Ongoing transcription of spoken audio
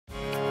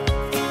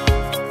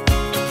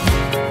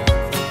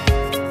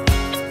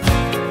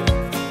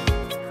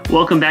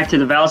Welcome back to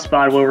the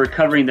ValsPOD, where we're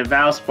covering the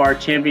Valspar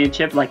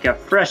Championship like a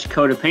fresh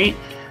coat of paint.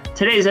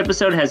 Today's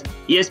episode has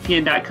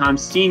ESPN.com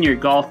senior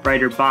golf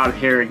writer Bob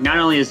Harig. Not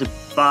only is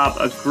Bob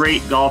a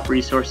great golf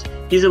resource,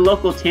 he's a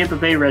local Tampa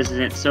Bay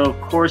resident, so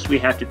of course we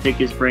have to pick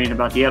his brain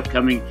about the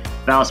upcoming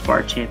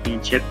Valspar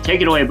Championship.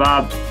 Take it away,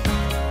 Bob.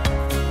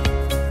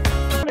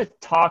 I want to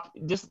talk,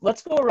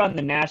 let's go around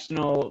the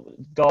national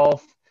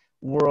golf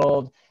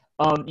world.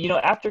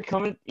 After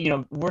coming,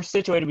 we're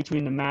situated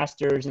between the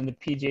Masters and the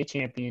PGA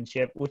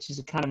Championship, which is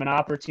kind of an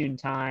opportune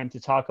time to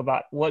talk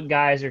about what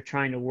guys are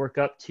trying to work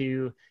up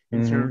to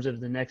in terms of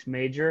the next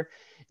major.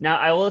 Now,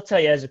 I will tell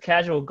you, as a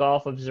casual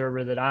golf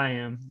observer that I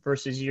am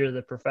versus you're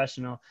the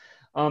professional,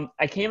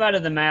 I came out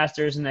of the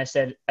Masters and I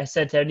said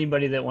to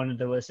anybody that wanted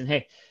to listen,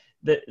 hey,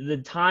 the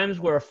times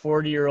where a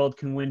 40-year-old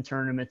can win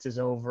tournaments is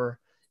over.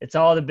 It's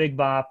all the big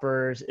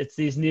boppers. It's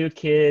these new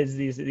kids,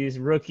 these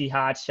rookie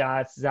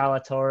hotshots,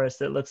 Zalatoris,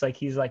 that looks like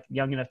he's like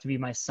young enough to be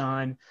my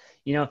son,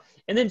 And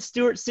then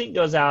Stuart Sink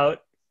goes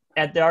out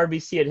at the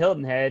RBC at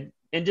Hilton Head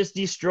and just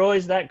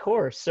destroys that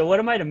course. So what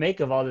am I to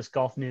make of all this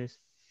golf news?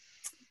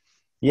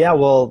 Yeah,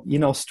 well,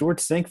 Stuart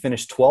Sink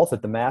finished 12th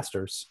at the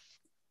Masters.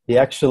 He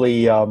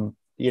actually,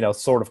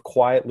 sort of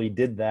quietly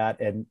did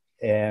that,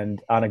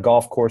 and on a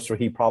golf course where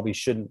he probably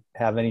shouldn't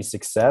have any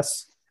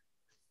success,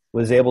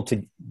 was able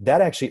to –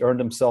 that actually earned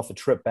himself a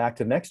trip back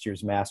to next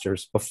year's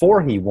Masters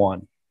before he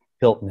won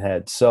Hilton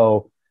Head.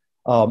 So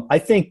I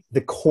think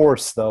the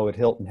course, though, at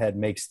Hilton Head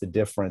makes the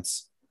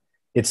difference.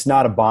 It's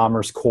not a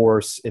bomber's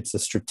course. It's a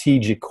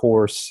strategic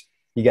course.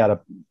 You got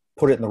to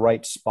put it in the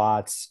right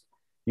spots.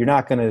 You're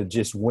not going to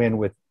just win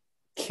with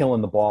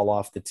killing the ball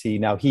off the tee.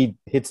 Now, he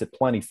hits it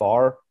plenty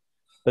far,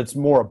 but it's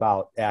more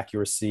about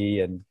accuracy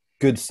and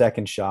good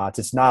second shots.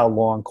 It's not a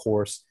long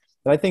course.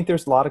 And I think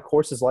there's a lot of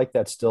courses like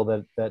that still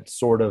that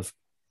sort of,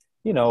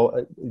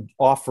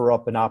 offer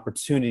up an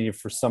opportunity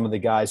for some of the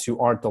guys who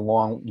aren't the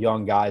long,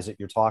 young guys that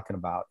you're talking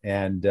about.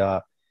 And,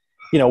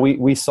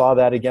 we saw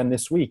that again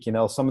this week.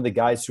 Some of the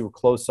guys who were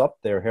close up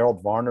there,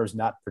 Harold Varner's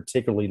not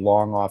particularly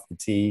long off the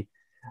tee.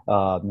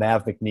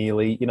 Mav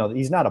McNeely,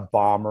 he's not a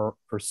bomber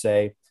per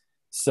se.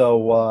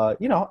 So,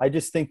 I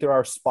just think there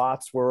are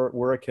spots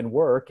where it can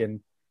work.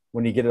 And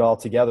when you get it all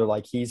together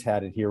like he's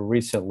had it here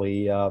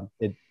recently,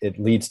 it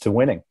leads to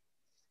winning.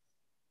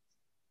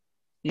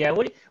 Yeah,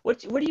 what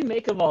do you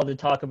make of all the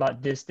talk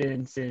about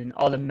distance and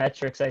all the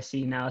metrics I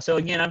see now? So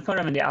again, I'm kind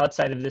of on the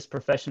outside of this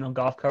professional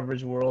golf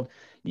coverage world.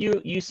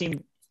 You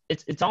seem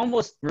it's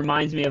almost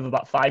reminds me of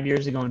about 5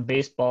 years ago in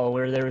baseball,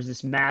 where there was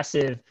this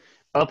massive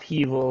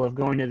upheaval of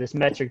going to this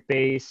metric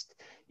based,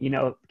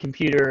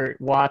 computer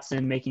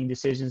Watson making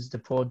decisions to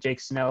pull Jake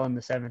Snell in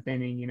the seventh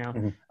inning.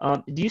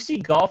 Do you see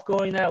golf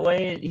going that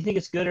way? Do you think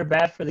it's good or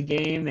bad for the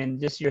game? And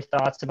just your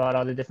thoughts about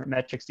all the different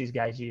metrics these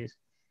guys use.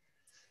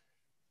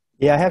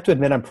 Yeah, I have to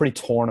admit I'm pretty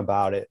torn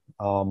about it.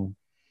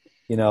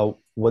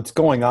 What's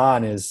going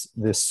on is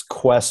this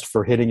quest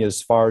for hitting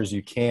as far as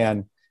you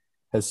can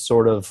has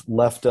sort of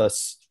left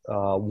us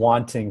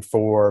wanting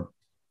for,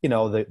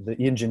 the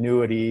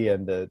ingenuity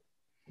and the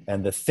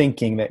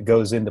thinking that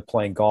goes into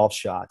playing golf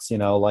shots.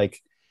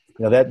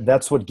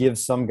 That's what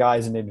gives some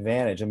guys an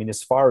advantage. I mean,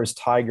 as far as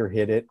Tiger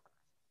hit it,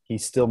 he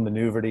still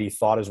maneuvered it. He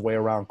thought his way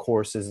around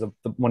courses.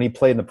 When he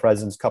played in the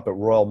President's Cup at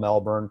Royal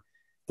Melbourne,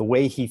 the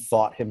way he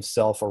thought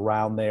himself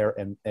around there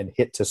and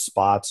hit to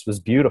spots was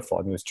beautiful.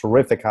 I mean, it was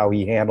terrific how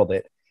he handled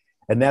it.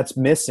 And that's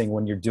missing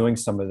when you're doing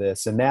some of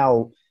this. And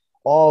now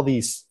all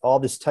this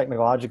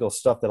technological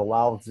stuff that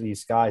allows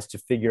these guys to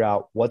figure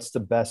out what's the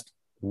best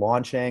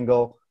launch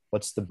angle,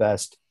 what's the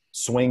best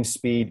swing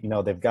speed.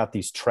 They've got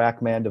these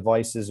TrackMan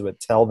devices that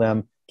tell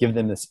them, give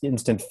them this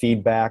instant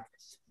feedback,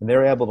 and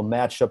they're able to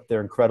match up their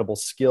incredible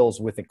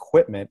skills with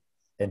equipment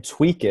and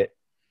tweak it,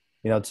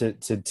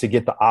 to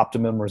get the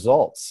optimum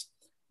results.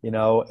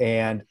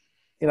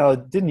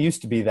 It didn't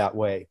used to be that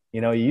way.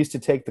 You used to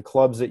take the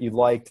clubs that you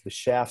liked, the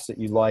shafts that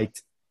you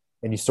liked,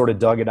 and you sort of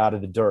dug it out of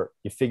the dirt.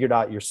 You figured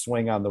out your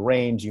swing on the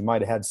range. You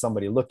might have had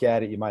somebody look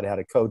at it. You might have had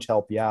a coach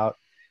help you out.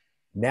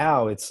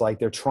 Now it's like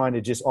they're trying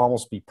to just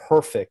almost be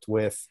perfect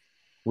with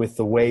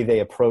the way they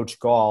approach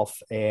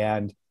golf,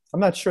 and I'm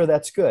not sure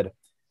that's good.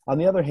 On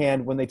the other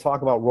hand, when they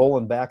talk about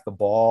rolling back the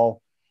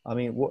ball, I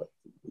mean,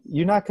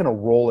 you're not going to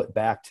roll it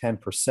back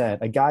 10%.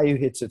 A guy who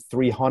hits at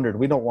 300,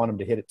 we don't want him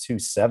to hit at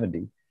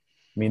 270. I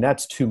mean,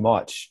 that's too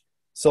much.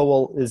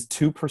 So, is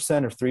 2% or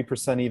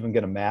 3% even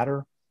going to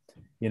matter?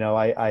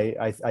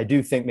 I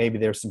do think maybe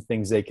there's some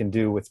things they can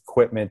do with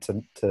equipment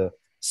to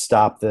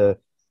stop the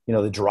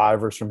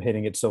drivers from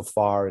hitting it so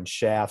far, and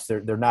shafts.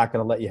 They're not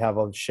going to let you have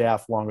a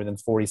shaft longer than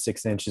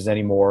 46 inches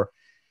anymore.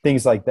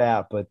 Things like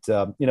that. But,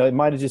 it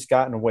might have just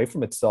gotten away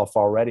from itself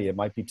already. It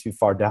might be too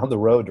far down the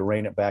road to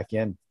rein it back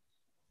in.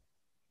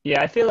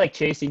 Yeah, I feel like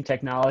chasing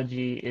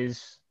technology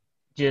is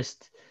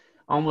just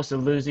almost a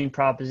losing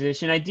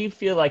proposition. I do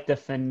feel like the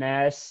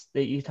finesse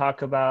that you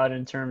talk about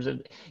in terms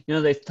of,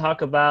 they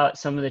talk about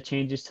some of the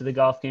changes to the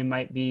golf game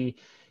might be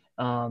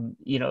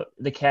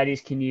The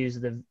caddies can use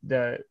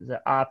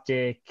the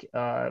optic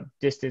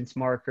distance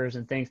markers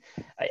and things.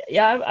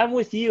 I'm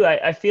with you.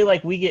 I feel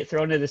like we get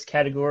thrown into this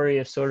category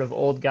of sort of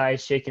old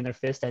guys shaking their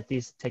fist at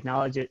these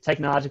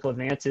technological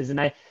advances.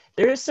 And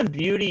there is some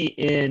beauty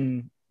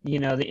in,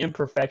 the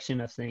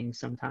imperfection of things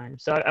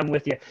sometimes. So I'm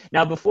with you.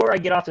 Now, before I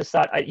get off this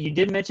thought, you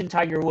did mention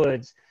Tiger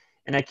Woods,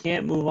 and I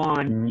can't move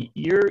on.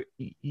 Mm-hmm.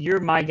 You're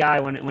my guy.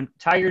 When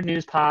Tiger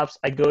news pops,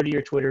 I go to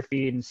your Twitter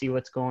feed and see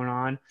what's going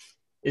on.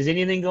 Is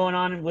anything going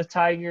on with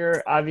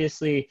Tiger?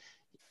 Obviously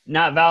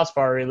not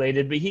Valspar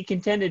related, but he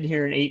contended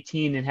here in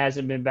 18 and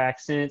hasn't been back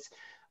since.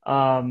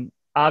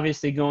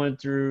 Obviously going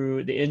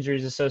through the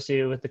injuries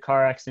associated with the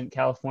car accident in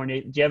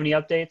California. Do you have any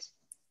updates?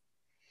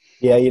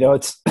 Yeah,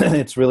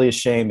 it's really a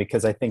shame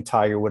because I think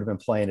Tiger would have been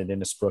playing at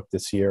Innisbrook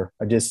this year.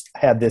 I just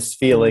had this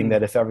feeling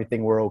that if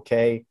everything were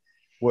okay,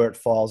 where it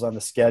falls on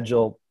the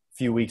schedule, a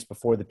few weeks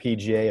before the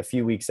PGA, a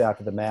few weeks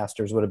after the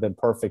Masters would have been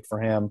perfect for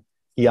him.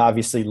 He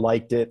obviously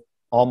liked it,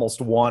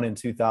 almost won in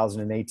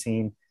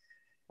 2018.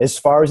 As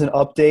far as an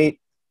update,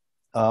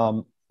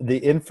 the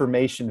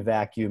information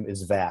vacuum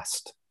is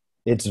vast.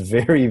 It's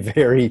very,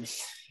 very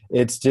 –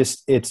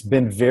 it's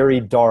been very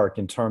dark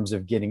in terms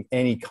of getting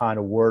any kind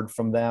of word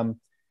from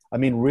them. I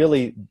mean,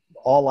 really,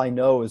 all I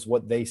know is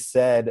what they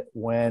said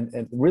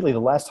and really the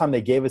last time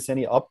they gave us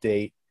any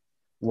update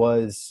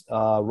was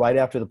right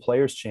after the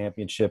Players'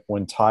 Championship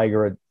when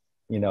Tiger had,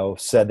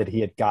 said that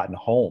he had gotten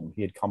home.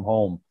 He had come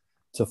home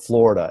to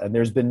Florida, and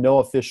there's been no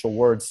official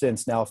word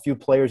since. Now, a few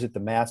players at the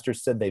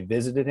Masters said they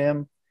visited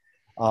him.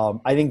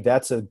 I think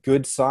that's a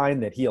good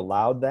sign that he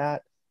allowed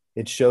that.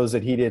 It shows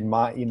that he didn't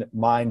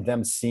mind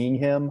them seeing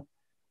him.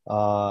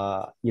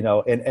 And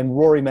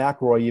Rory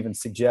McIlroy even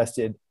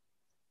suggested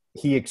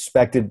he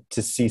expected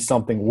to see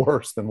something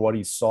worse than what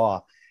he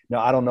saw. Now,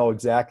 I don't know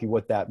exactly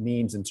what that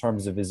means in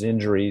terms of his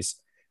injuries.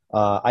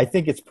 I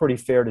think it's pretty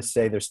fair to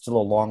say there's still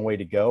a long way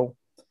to go.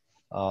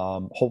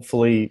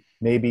 Hopefully,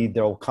 maybe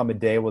there'll come a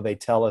day where they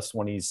tell us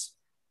when he's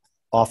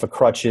off of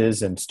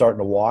crutches and starting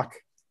to walk,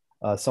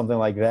 something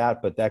like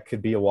that. But that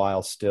could be a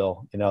while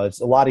still.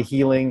 It's a lot of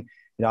healing.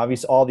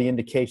 Obviously, all the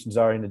indications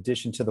are in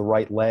addition to the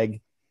right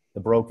leg,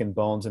 the broken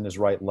bones in his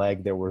right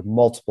leg, there were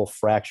multiple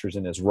fractures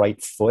in his right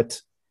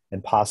foot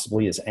and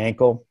possibly his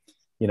ankle.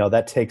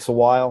 That takes a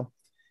while.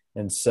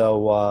 And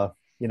so,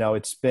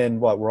 it's been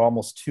we're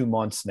almost 2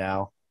 months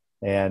now.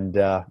 And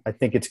I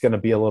think it's going to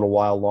be a little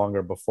while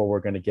longer before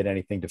we're going to get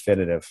anything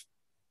definitive.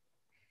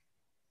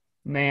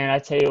 Man, I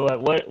tell you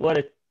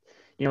everybody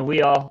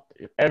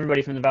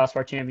from the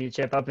Valspar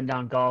Championship up and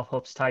down golf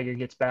hopes Tiger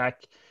gets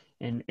back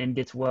and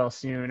gets well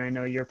soon. I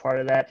know you're part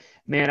of that.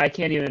 Man, I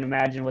can't even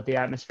imagine what the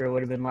atmosphere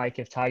would have been like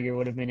if Tiger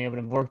would have been able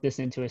to work this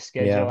into his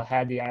schedule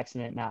had the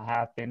accident not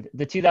happened.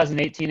 The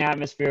 2018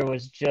 atmosphere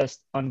was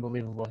just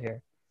unbelievable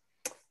here.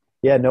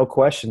 Yeah, no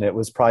question. It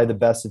was probably the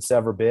best it's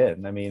ever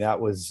been. I mean, that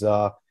was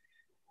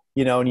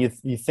and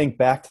you think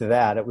back to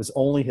that, it was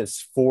only his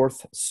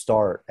fourth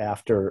start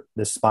after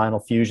the spinal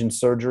fusion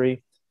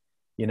surgery.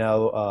 He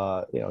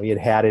had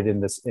it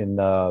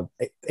in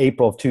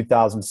April of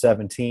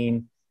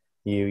 2017.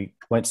 He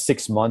went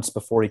 6 months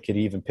before he could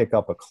even pick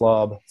up a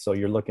club. So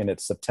you're looking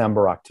at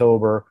September,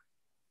 October,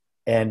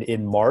 and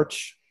in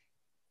March,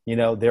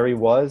 there he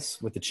was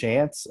with the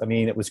chance. I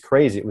mean, it was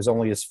crazy. It was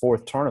only his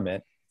fourth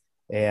tournament,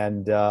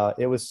 and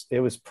it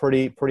was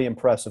pretty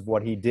impressive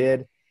what he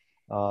did.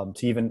 To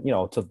even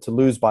to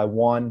lose by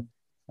one,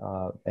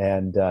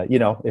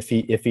 if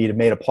he'd have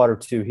made a putt or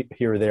two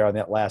here or there on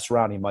that last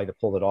round, he might have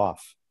pulled it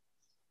off.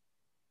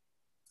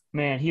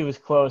 Man, he was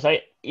close.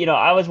 I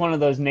was one of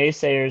those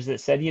naysayers that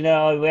said, we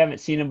haven't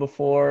seen him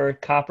before.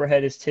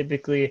 Copperhead is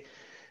typically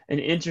an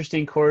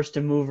interesting course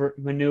to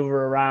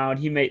maneuver around.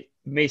 He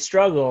may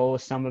struggle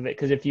with some of it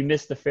because if you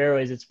miss the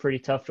fairways, it's pretty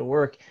tough to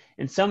work.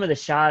 And some of the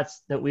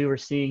shots that we were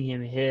seeing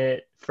him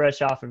hit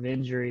fresh off of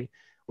injury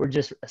were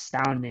just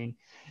astounding.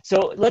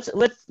 So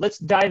let's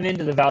dive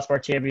into the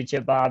Valspar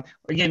Championship, Bob.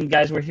 Again,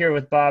 guys, we're here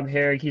with Bob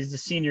Harig. He's the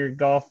senior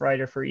golf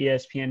writer for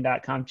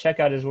ESPN.com. Check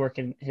out his work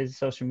in his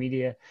social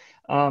media.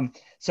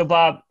 So,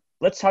 Bob,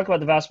 let's talk about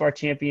the Valspar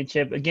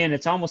Championship. Again,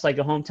 it's almost like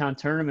a hometown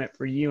tournament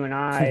for you and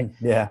I.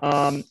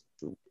 Yeah.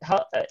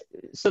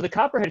 So the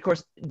Copperhead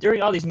course,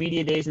 during all these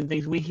media days and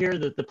things, we hear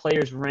that the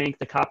players rank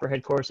the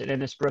Copperhead course at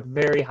Innisbrook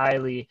very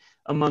highly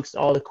amongst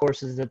all the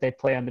courses that they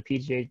play on the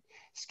PGA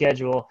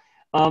schedule.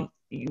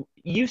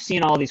 You've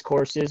seen all these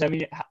courses. I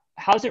mean,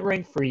 how's it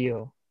ranked for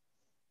you?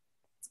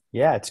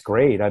 Yeah, it's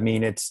great. I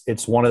mean,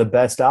 it's one of the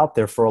best out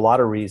there for a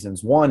lot of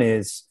reasons. One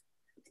is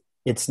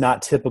it's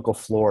not typical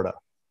Florida.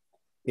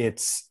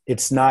 It's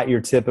not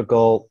your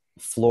typical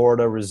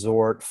Florida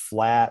resort,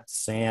 flat,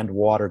 sand,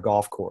 water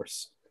golf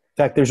course.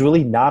 In fact, there's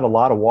really not a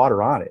lot of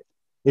water on it.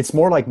 It's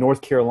more like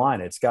North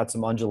Carolina. It's got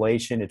some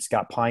undulation. It's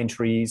got pine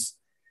trees.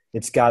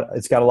 It's got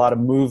a lot of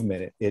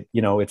movement.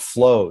 It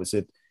flows.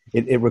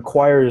 It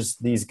requires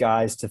these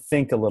guys to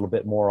think a little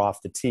bit more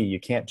off the tee. You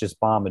can't just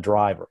bomb a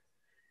driver.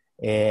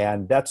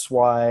 And that's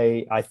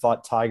why I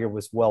thought Tiger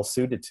was well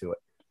suited to it,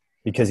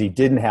 because he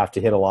didn't have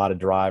to hit a lot of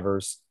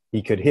drivers.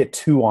 He could hit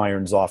 2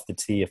 irons off the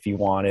tee if he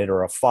wanted,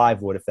 or a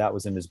 5 wood if that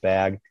was in his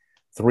bag,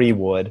 3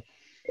 wood,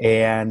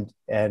 and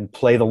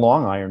play the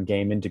long iron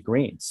game into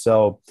greens.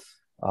 So,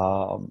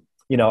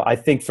 I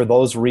think for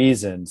those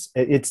reasons,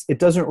 it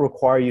doesn't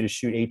require you to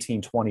shoot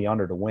 18, 20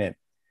 under to win.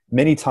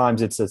 Many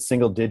times it's a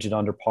single digit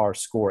under par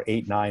score,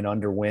 8, 9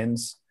 under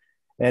wins.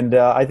 And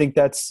I think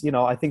I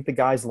think the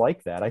guys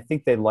like that. I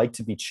think they like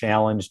to be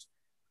challenged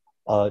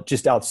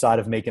just outside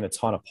of making a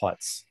ton of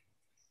putts,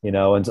 and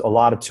a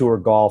lot of tour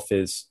golf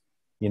is,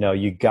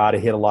 you got to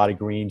hit a lot of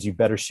greens. You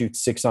better shoot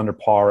 6 under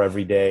par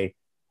every day.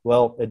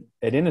 Well,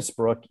 at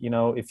Innisbrook,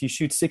 if you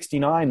shoot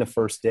 69 the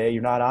first day,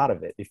 you're not out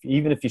of it.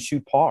 Even if you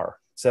shoot par,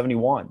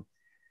 71,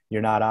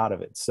 you're not out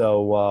of it.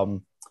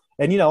 So,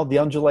 the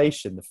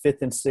undulation, the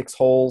 5th and 6th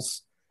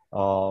holes,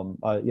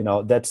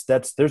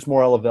 there's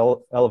more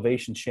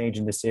elevation change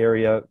in this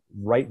area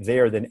right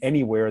there than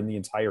anywhere in the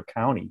entire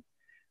county.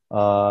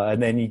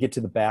 And then you get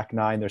to the back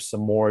 9, there's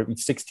some more.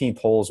 16th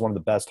hole is one of the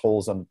best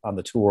holes on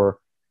the tour.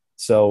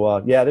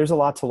 So, there's a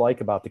lot to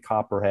like about the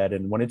Copperhead.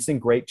 And when it's in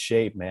great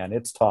shape, man,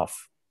 it's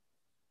tough.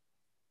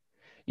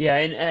 Yeah,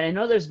 and I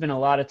know there's been a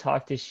lot of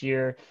talk this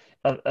year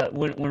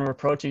when we're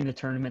approaching the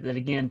tournament that,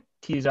 again,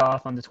 tees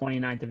off on the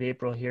 29th of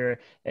April here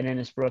at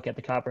Innisbrook at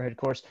the Copperhead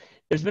course.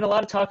 There's been a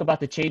lot of talk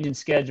about the change in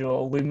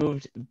schedule. We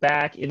moved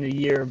back in the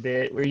year a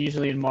bit. We're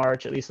usually in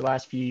March, at least the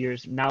last few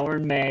years. Now we're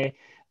in May.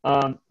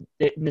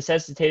 It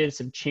necessitated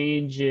some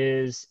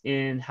changes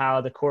in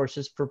how the course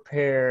is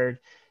prepared,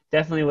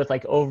 definitely with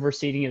like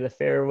overseeding of the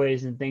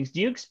fairways and things.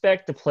 Do you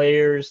expect the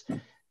players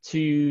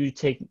to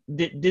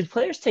did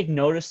players take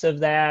notice of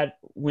that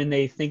when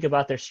they think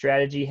about their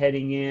strategy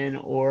heading in,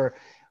 or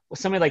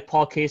somebody like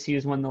Paul Casey,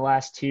 who's won the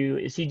last 2,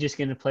 is he just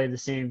going to play the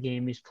same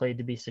game he's played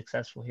to be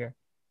successful here?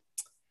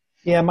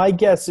 Yeah, my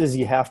guess is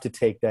you have to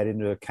take that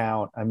into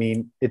account. I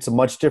mean, it's a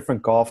much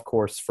different golf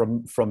course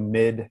from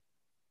mid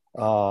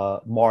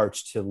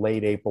March to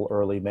late April,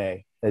 early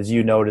May. As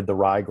you noted, the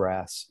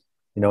ryegrass.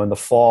 In the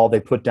fall,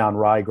 they put down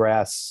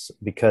ryegrass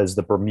because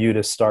the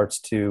Bermuda starts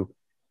to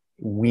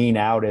wean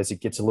out as it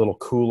gets a little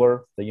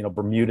cooler.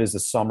 Bermuda is a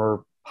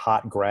summer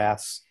hot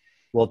grass.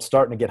 Well, it's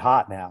starting to get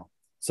hot now.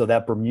 So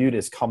that Bermuda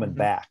is coming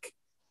back.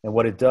 And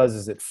what it does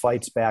is it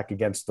fights back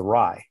against the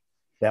rye.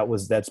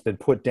 That's been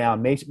put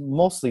down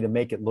mostly to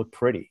make it look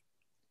pretty.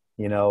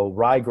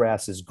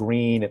 Ryegrass is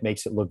green. It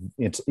makes it look,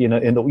 in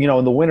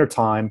the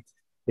wintertime,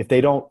 if they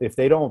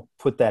don't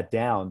put that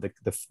down,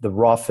 the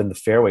rough and the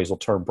fairways will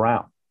turn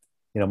brown.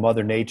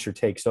 Mother Nature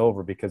takes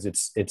over because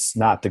it's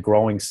not the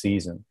growing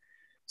season.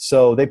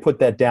 So they put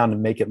that down to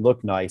make it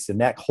look nice,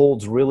 and that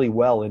holds really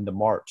well into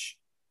March.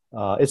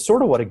 It's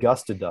sort of what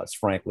Augusta does,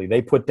 frankly.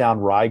 They put down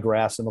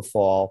ryegrass in the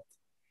fall,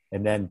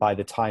 and then by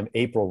the time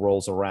April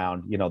rolls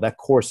around, that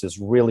course is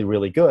really,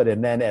 really good.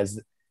 And then as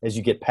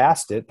you get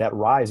past it, that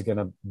rye is going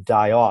to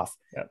die off.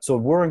 Yep. So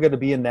we're going to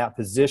be in that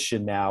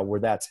position now where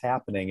that's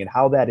happening, and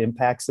how that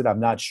impacts it, I'm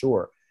not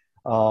sure.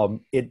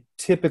 It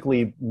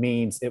typically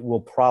means it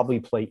will probably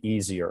play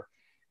easier.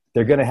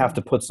 They're going to have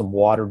to put some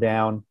water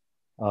down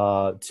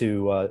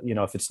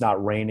if it's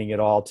not raining at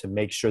all, to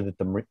make sure that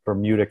the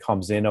Bermuda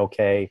comes in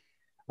okay.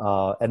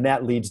 And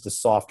that leads to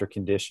softer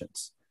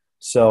conditions.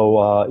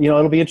 So,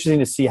 it'll be interesting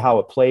to see how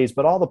it plays,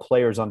 but all the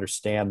players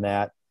understand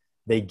that.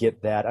 They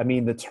get that. I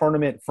mean, the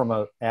tournament from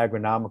an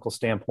agronomical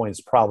standpoint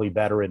is probably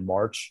better in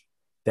March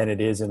than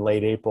it is in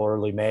late April,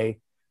 early May.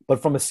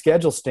 But from a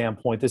schedule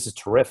standpoint, this is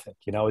terrific.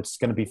 It's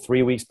going to be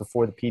 3 weeks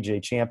before the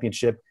PGA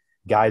Championship.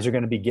 Guys are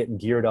going to be getting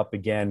geared up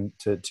again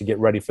to get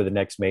ready for the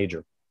next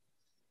major.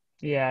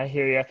 Yeah, I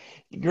hear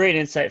you. Great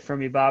insight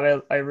from you,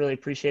 Bob. I really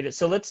appreciate it.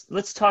 So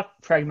let's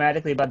talk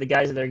pragmatically about the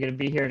guys that are going to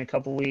be here in a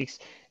couple weeks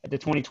at the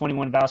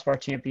 2021 Valspar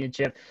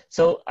Championship.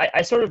 So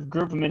I sort of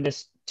group them into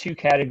 2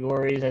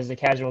 categories as a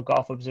casual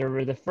golf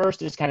observer. The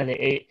first is kind of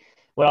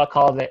what I'll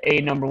call the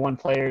number 1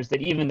 players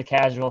that even the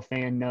casual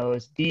fan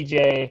knows.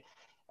 DJ,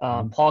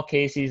 Paul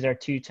Casey's our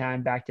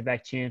 2-time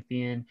back-to-back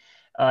champion.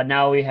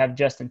 Now we have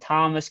Justin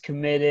Thomas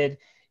committed.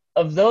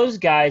 Of those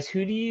guys,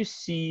 who do you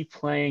see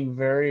playing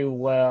very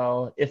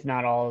well, if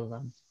not all of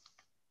them?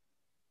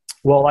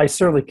 Well, I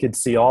certainly could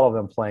see all of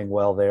them playing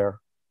well there.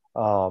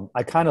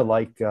 I kind of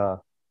like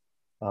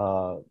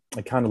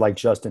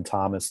Justin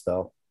Thomas,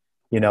 though.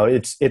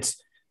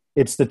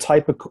 It's the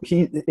type of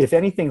if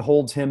anything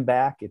holds him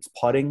back, it's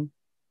putting,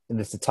 and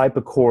it's the type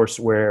of course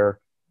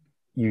where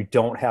you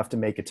don't have to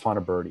make a ton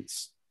of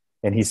birdies.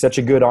 And he's such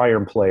a good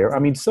iron player. I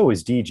mean, so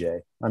is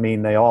DJ. I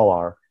mean, they all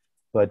are.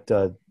 But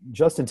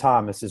Justin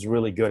Thomas is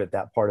really good at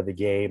that part of the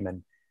game,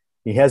 and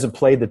he hasn't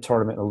played the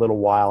tournament in a little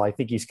while. I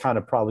think he's kind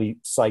of probably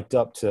psyched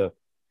up to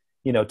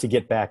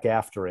get back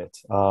after it.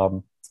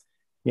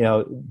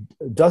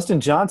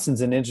 Dustin Johnson's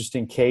an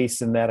interesting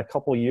case in that a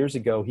couple of years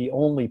ago he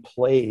only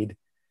played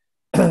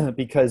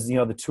because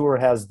the tour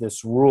has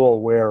this rule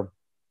where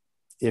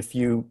if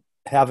you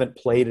haven't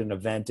played an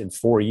event in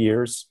 4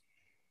 years,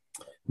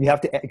 you have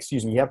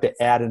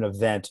to add an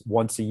event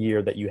once a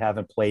year that you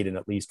haven't played in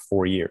at least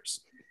 4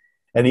 years.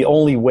 And the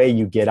only way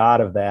you get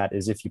out of that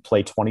is if you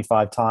play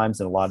 25 times,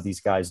 and a lot of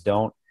these guys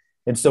don't.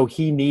 And so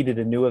he needed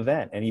a new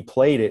event, and he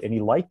played it, and he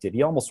liked it.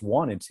 He almost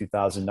won in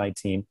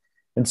 2019.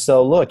 And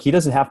so, look, he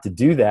doesn't have to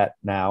do that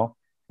now,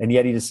 and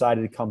yet he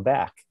decided to come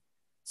back.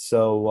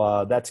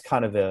 So that's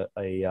kind of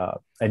a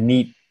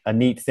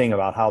neat thing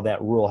about how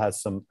that rule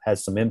has some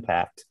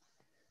impact.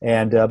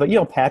 And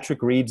but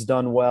Patrick Reed's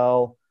done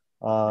well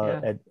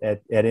at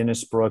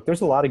Innisbrook.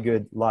 There's a lot of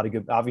good.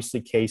 Obviously,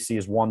 Casey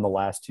has won the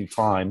last 2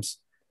 times.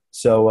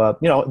 So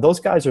those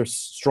guys are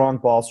strong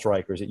ball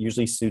strikers. It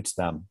usually suits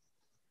them.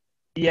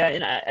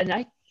 Yeah,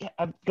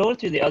 I'm going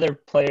through the other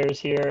players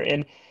here,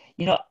 and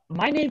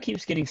my name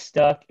keeps getting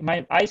stuck.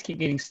 My eyes keep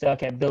getting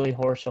stuck at Billy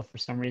Horschel for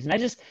some reason.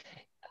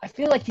 I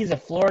feel like he's a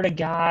Florida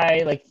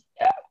guy. Like,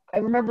 I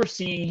remember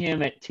seeing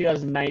him at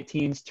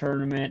 2019's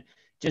tournament,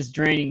 just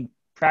draining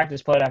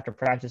practice putt after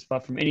practice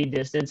putt from any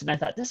distance, and I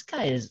thought, this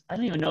guy I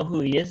don't even know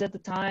who he is at the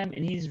time,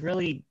 and he's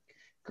really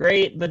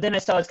great. But then I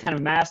saw his kind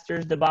of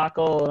Masters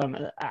debacle,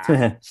 and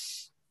I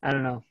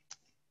don't know.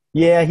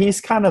 Yeah,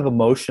 he's kind of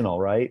emotional,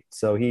 right?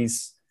 So he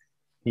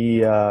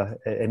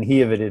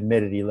even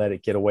admitted he let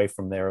it get away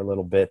from there a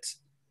little bit.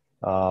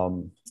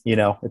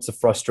 It's a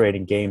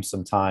frustrating game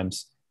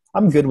sometimes.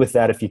 I'm good with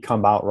that if you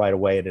come out right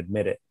away and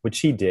admit it, which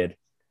he did,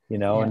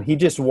 Yeah. And he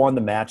just won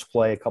the match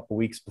play a couple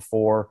weeks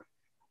before.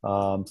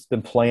 He's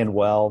been playing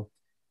well.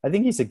 I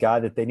think he's a guy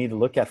that they need to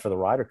look at for the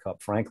Ryder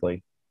Cup,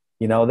 frankly.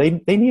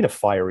 They need a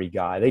fiery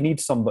guy. They need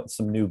some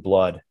new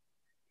blood,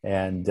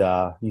 and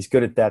he's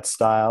good at that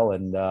style.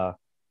 And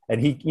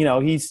he,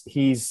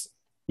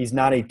 he's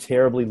not a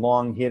terribly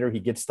long hitter. He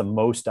gets the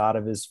most out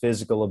of his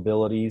physical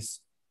abilities.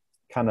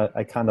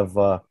 I kind of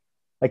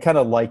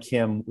like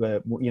him,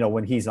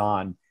 when he's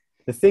on.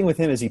 The thing with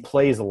him is he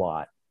plays a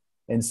lot,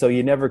 and so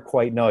you never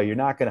quite know. You're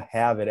not going to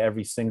have it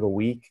every single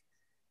week,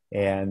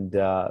 and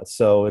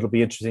so it'll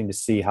be interesting to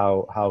see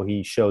how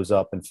he shows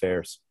up and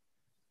fares.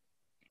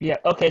 Yeah.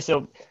 Okay.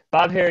 So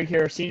Bob Harig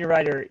here, senior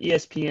writer,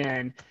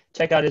 ESPN.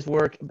 Check out his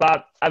work.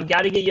 Bob, I've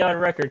got to get you on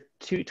record.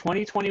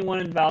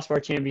 2021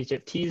 Valspar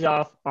Championship tees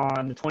off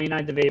on the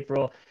 29th of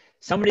April.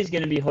 Somebody's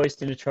going to be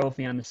hoisting a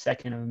trophy on the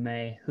 2nd of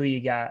May. Who you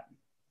got?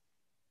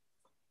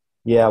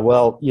 Yeah,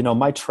 well,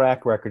 my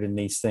track record in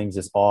these things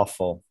is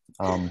awful.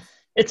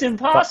 It's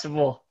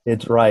impossible.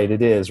 It's right.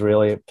 It is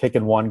really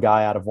picking one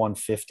guy out of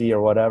 150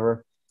 or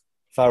whatever.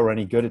 If I were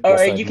any good at this, all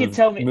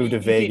right, move to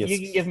Vegas. You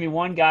can give me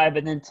one guy,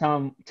 but then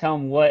tell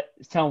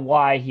him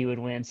why he would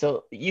win.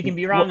 So you can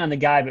be wrong on the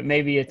guy, but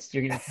maybe you're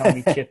going to tell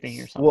me chipping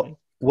or something.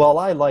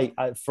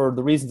 Well, for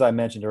the reasons I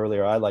mentioned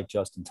earlier, I like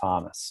Justin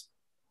Thomas.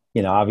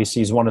 Obviously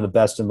he's one of the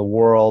best in the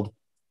world.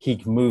 He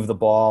can move the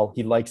ball.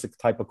 He likes a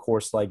type of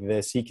course like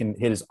this. He can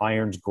hit his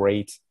irons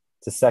great.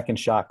 It's a second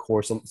shot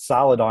course.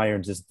 Solid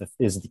irons is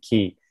the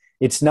key.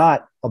 It's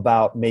not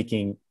about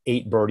making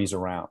 8 birdies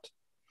around,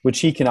 which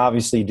he can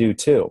obviously do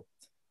too.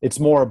 It's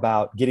more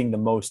about getting the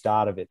most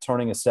out of it,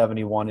 turning a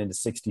 71 into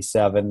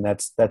 67.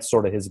 That's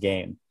sort of his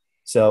game.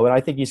 So, and I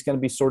think he's going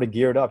to be sort of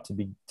geared up to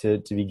be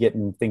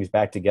getting things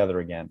back together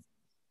again.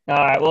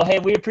 All right. Well, hey,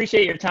 we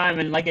appreciate your time,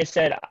 and like I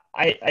said,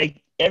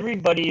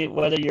 everybody,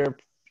 whether you're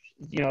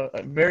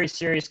a very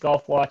serious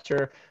golf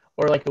watcher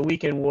or like a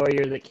weekend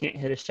warrior that can't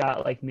hit a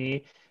shot like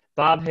me,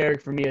 Bob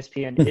Harig from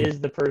ESPN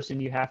is the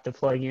person you have to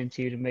plug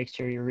into to make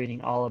sure you're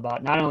reading all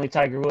about not only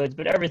Tiger Woods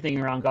but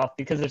everything around golf,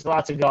 because there's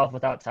lots of golf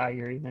without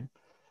Tiger even.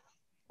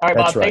 All right,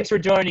 Bob, thanks for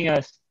joining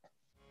us.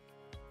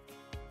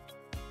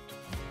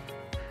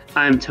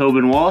 I'm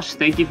Tobin Walsh.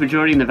 Thank you for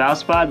joining the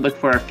ValsPOD. Look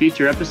for our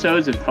future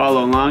episodes and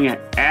follow along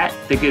at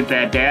The Good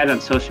Bad Dad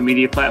on social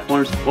media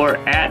platforms, or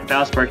at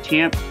Valspar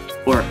Champ,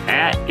 or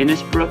at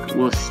Innisbrook.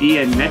 We'll see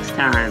you next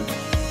time.